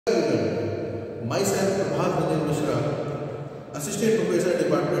Myself, Prabhat Ranjan Mishra, Assistant Professor,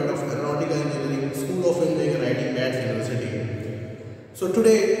 Department of Aeronautical Engineering, School of Engineering and IT, MSE University. So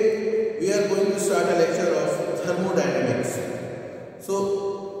today we are going to start a lecture of thermodynamics.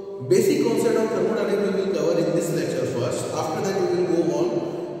 So basic concept of thermodynamics we will cover in this lecture first. After that we will go on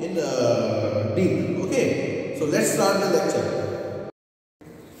in deep. Okay. So let's start the lecture.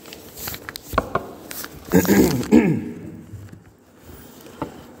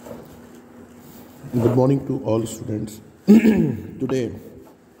 Good morning to all students. Today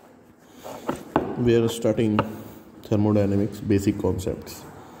we are starting thermodynamics basic concepts.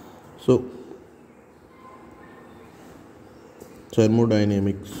 So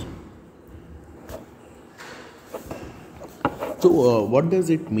thermodynamics. So what does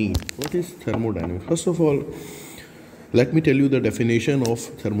it mean? What is thermodynamics? First of all, let me tell you the definition of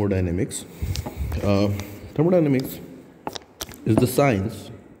thermodynamics. Thermodynamics is the science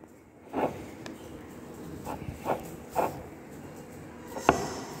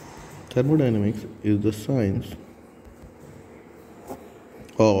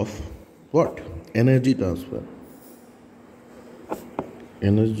of what? Energy transfer.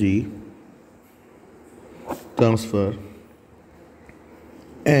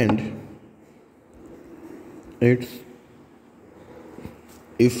 And its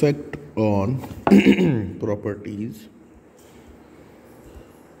effect on properties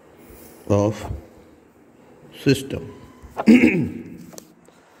of system.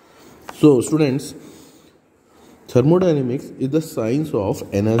 So students, thermodynamics is the science of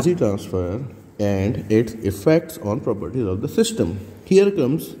energy transfer and its effects on properties of the system. Here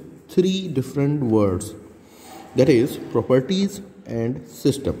comes three different words, that is properties and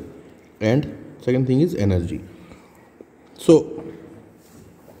system, and second thing is energy. So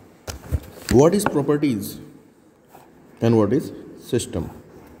what is properties and what is system?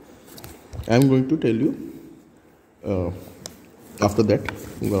 I am going to tell you after that.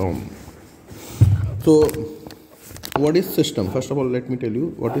 So what is system? First of all, let me tell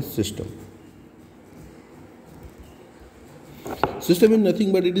you what is system. System is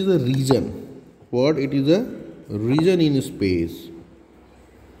nothing but it is a region. What? It is a region in space.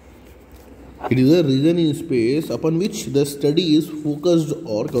 It is a region in space upon which the study is focused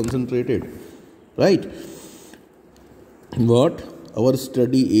or concentrated. Right? What our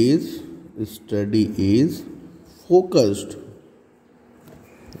study is focused.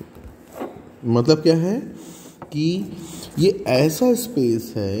 मतलब क्या है कि ये ऐसा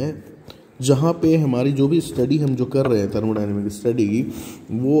space है जहाँ पे हमारी जो भी स्टडी हम जो कर रहे हैं थर्मोडायनेमिक स्टडी,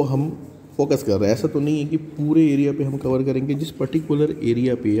 वो हम फोकस कर रहे हैं. ऐसा तो नहीं है कि पूरे एरिया पे हम कवर करेंगे. जिस पर्टिकुलर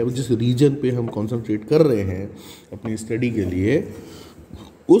एरिया पे या जिस रीजन पे हम कंसंट्रेट कर रहे हैं अपनी स्टडी के लिए,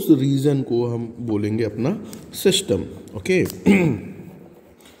 उस रीजन को हम बोलेंगे अपना सिस्टम. ओके,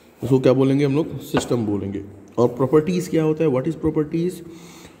 उसको क्या बोलेंगे हम लोग? सिस्टम बोलेंगे. और प्रॉपर्टीज़ क्या होता है? What is properties?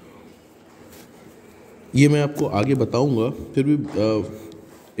 ये मैं आपको आगे बताऊंगा. फिर भी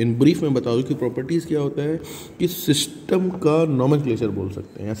इन ब्रीफ में बता दूं कि प्रॉपर्टीज़ क्या होता है कि सिस्टम का नॉमेनक्लेचर बोल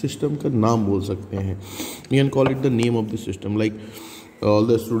सकते हैं या सिस्टम का नाम बोल सकते हैं. You can call it the name of the system. Like all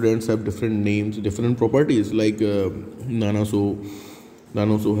the students have different names, different properties. Like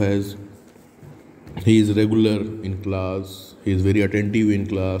नानासो has, he is regular in class, he is very attentive in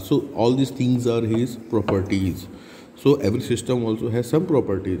class. So all these things are his properties. So every system also has some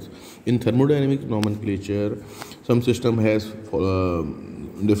properties. In thermodynamic nomenclature, some system has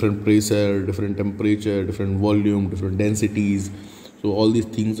different pressure, different temperature, different volume, different densities. So all these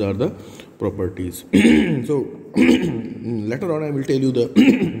things are the properties. So later on I will tell you the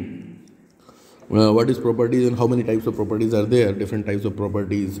what is properties and how many types of properties are there, different types of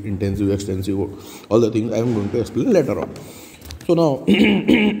properties, intensive, extensive, all the things I am going to explain later on. So now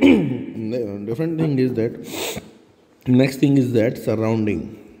different thing is that, next thing is that surroundings.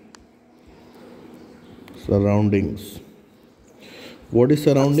 What is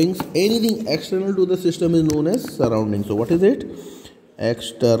surroundings? Anything external to the system is known as surrounding. So what is it?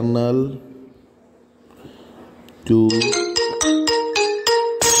 External to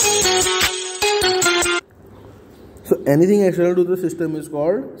anything external to the system is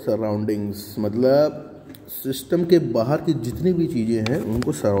called surroundings. मतलब system के बाहर की जितनी भी चीज़ें हैं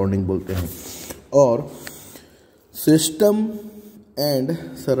उनको surrounding बोलते हैं. और system and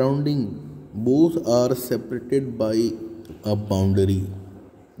surrounding both are separated by a boundary.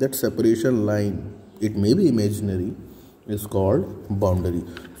 That separation line, it may be imaginary, is called boundary.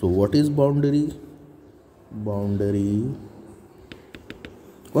 So what is boundary?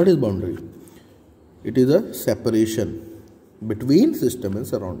 What is boundary? It is a separation between system and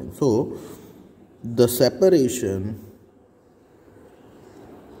surrounding. So the separation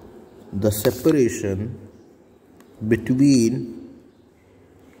the separation between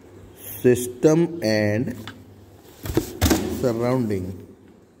system and surrounding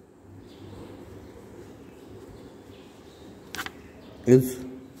is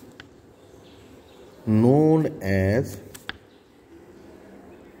known as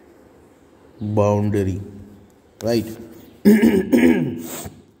boundary, right?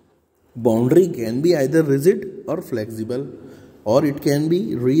 Boundary can be either rigid or flexible, or it can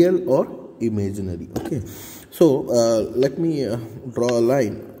be real or imaginary. Okay, so let me draw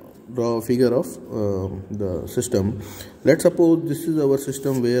a figure of the system. Let's suppose this is our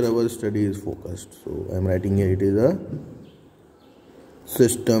system where our study is focused. So I am writing here, it is a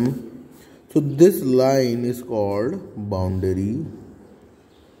system. So this line is called boundary,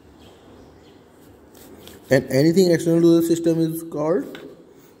 and anything external to the system is called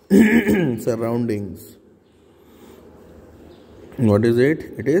surroundings. What is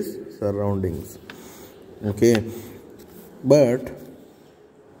it? It is surroundings. Okay, but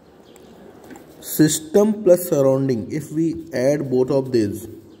system plus surrounding, if we add both of these,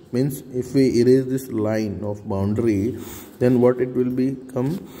 means if we erase this line of boundary, then what it will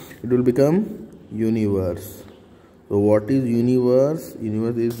become? It will become universe. So what is universe?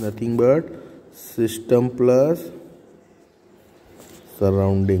 Universe is nothing but system plus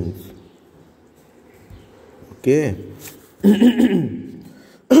surroundings. Okay.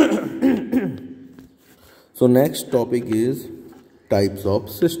 So next topic is types of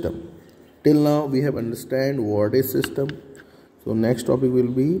system. Till now we have understand what is system. So next topic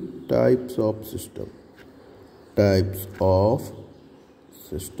will be types of system. Types of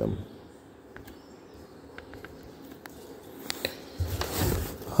system.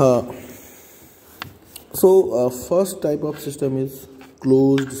 So first type of system is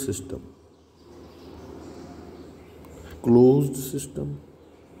closed system. Closed system.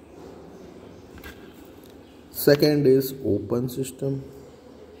 Second is open system.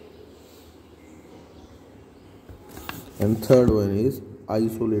 And third one is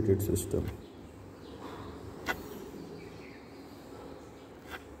isolated system.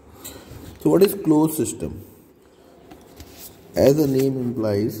 So what is closed system? As the name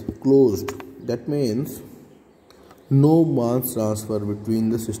implies, closed. That means no mass transfer between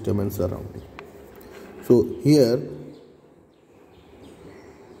the system and surrounding. So here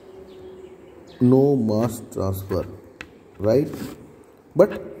no mass transfer, right?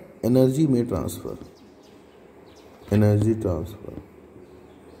 But energy may transfer. Energy transfer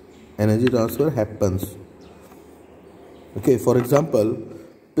happens. Okay, for example,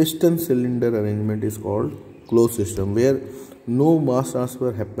 piston cylinder arrangement is called closed system, where no mass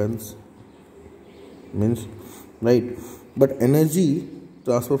transfer happens, means, right, but energy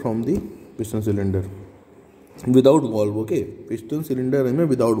transfer from the piston cylinder without valve. Okay, piston cylinder arrangement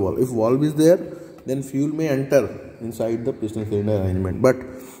without valve. If valve is there, then fuel may enter inside the piston cylinder arrangement, but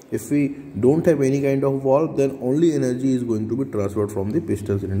if we don't have any kind of valve, then only energy is going to be transferred from the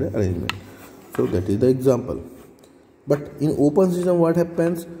piston cylinder arrangement. So that is the example. But in open system, what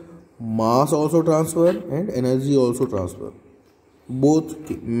happens? Mass also transfer and energy also transfer. Both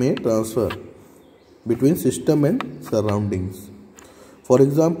may transfer between system and surroundings. For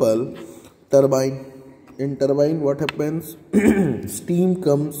example, turbine. In turbine, what happens? Steam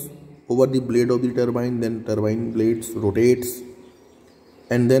comes over the blade of the turbine, then turbine blades rotates,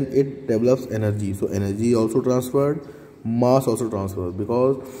 and then it develops energy. So energy also transferred, mass also transferred,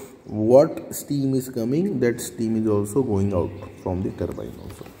 because what steam is coming, that steam is also going out from the turbine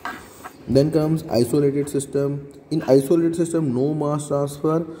also. Then comes isolated system. In isolated system, no mass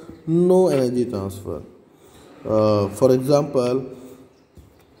transfer, no energy transfer. For example,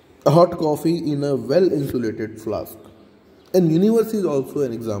 a hot coffee in a well insulated flask. And universe is also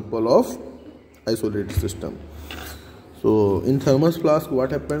an example of isolated system. So in thermos flask,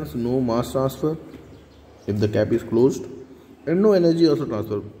 what happens? No mass transfer if the cap is closed, and no energy also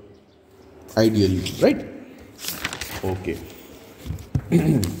transfer, ideally, right? Okay.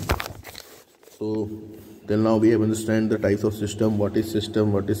 So till now we have understand the types of system, what is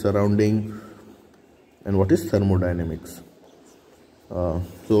surrounding, and what is thermodynamics.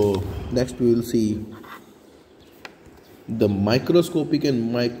 So next we will see the microscopic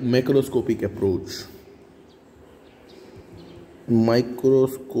and macroscopic approach.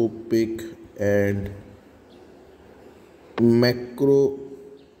 Microscopic and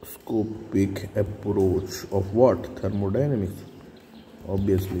macroscopic approach of what? Thermodynamics,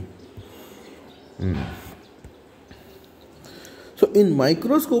 obviously. So in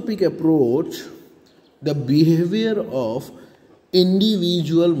microscopic approach, the behavior of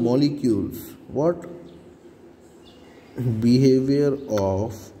individual molecules. What? Behavior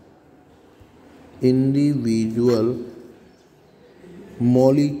of individual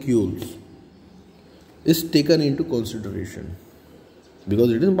molecules is taken into consideration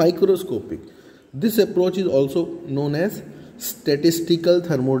because it is microscopic. This approach is also known as statistical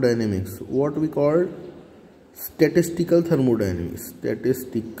thermodynamics. What we call statistical thermodynamics.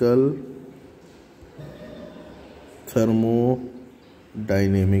 Statistical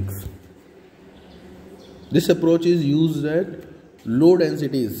thermodynamics. This approach is used at low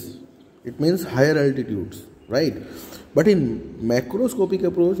densities. It means higher altitudes, right? But in macroscopic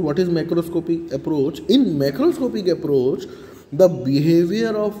approach, what is macroscopic approach? In macroscopic approach, the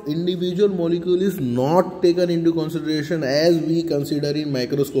behavior of individual molecule is not taken into consideration as we consider in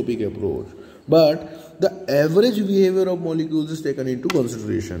microscopic approach, but the average behavior of molecules is taken into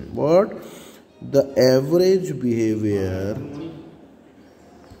consideration. What? The average behavior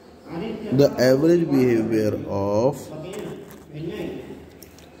of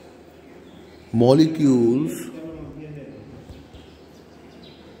molecules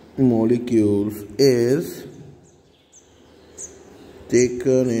is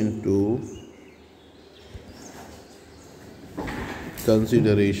taken into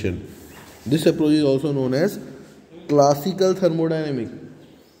consideration. This approach is also known as classical thermodynamics.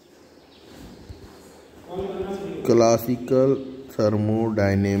 Classical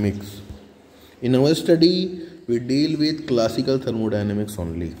thermodynamics. In our study, we deal with classical thermodynamics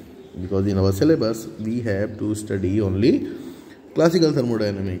only because in our syllabus we have to study only classical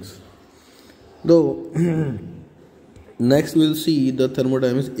thermodynamics. Though next we'll see the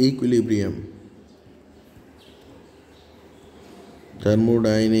thermodynamics equilibrium.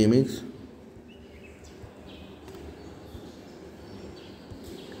 Thermodynamics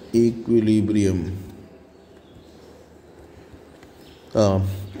equilibrium.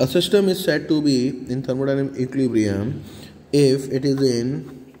 A system is said to be in thermodynamic equilibrium if it is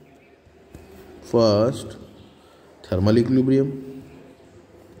in first thermal equilibrium,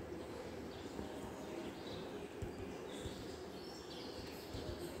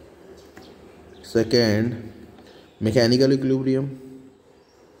 second mechanical equilibrium,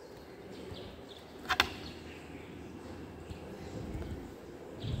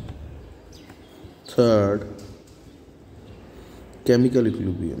 third chemical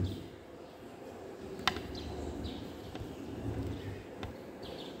equilibrium.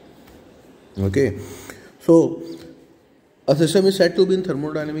 Okay, so a system is said to be in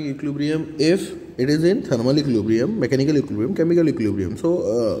thermodynamic equilibrium if it is in thermal equilibrium, mechanical equilibrium, chemical equilibrium.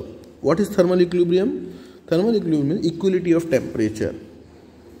 So what is thermal equilibrium? Thermal equilibrium means equality of temperature.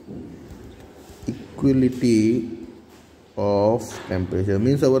 Equality of temperature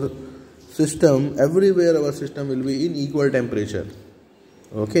means our system, everywhere our system will be in equal temperature.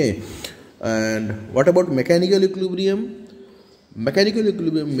 Okay, and what about mechanical equilibrium? Mechanical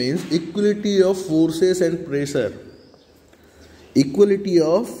equilibrium means equality of forces and pressure. Equality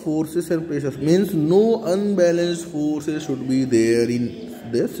of forces and pressures means no unbalanced forces should be there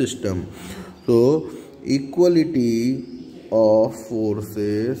in the system. So equality of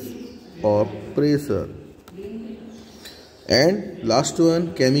forces or pressure. And last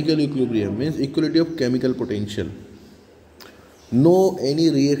one, chemical equilibrium means equality of chemical potential. No any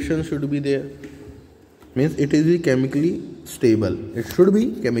reaction should be there. Means it is chemically stable. It should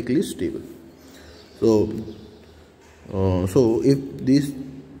be chemically stable. So if these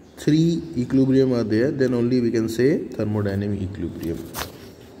three equilibrium are there, then only we can say thermodynamic equilibrium.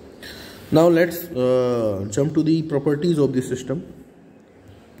 Now let's jump to the properties of the system.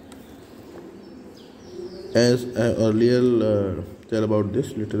 As I earlier tell about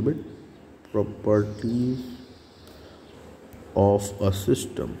this little bit, properties of a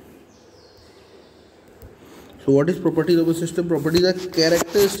system. So what is properties of a system? Properties are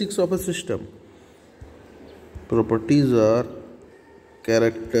characteristics of a system. Properties are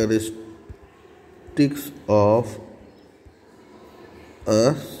characteristics of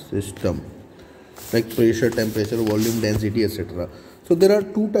a system, like pressure, temperature, volume, density, etc. So there are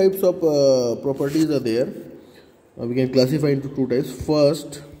two types of properties are there. We can classify into two types.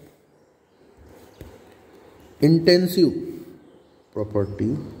 First, intensive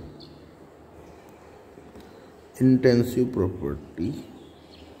property. Intensive property.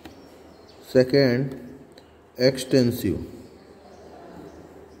 Second, extensive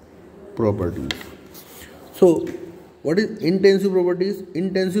properties. So what is intensive properties?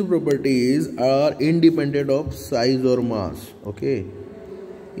 Intensive properties are independent of size or mass. Okay,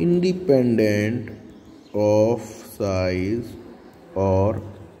 independent of size or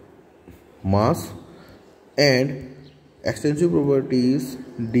mass, and extensive properties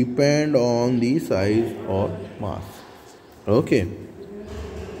depend on the size or mass. Okay,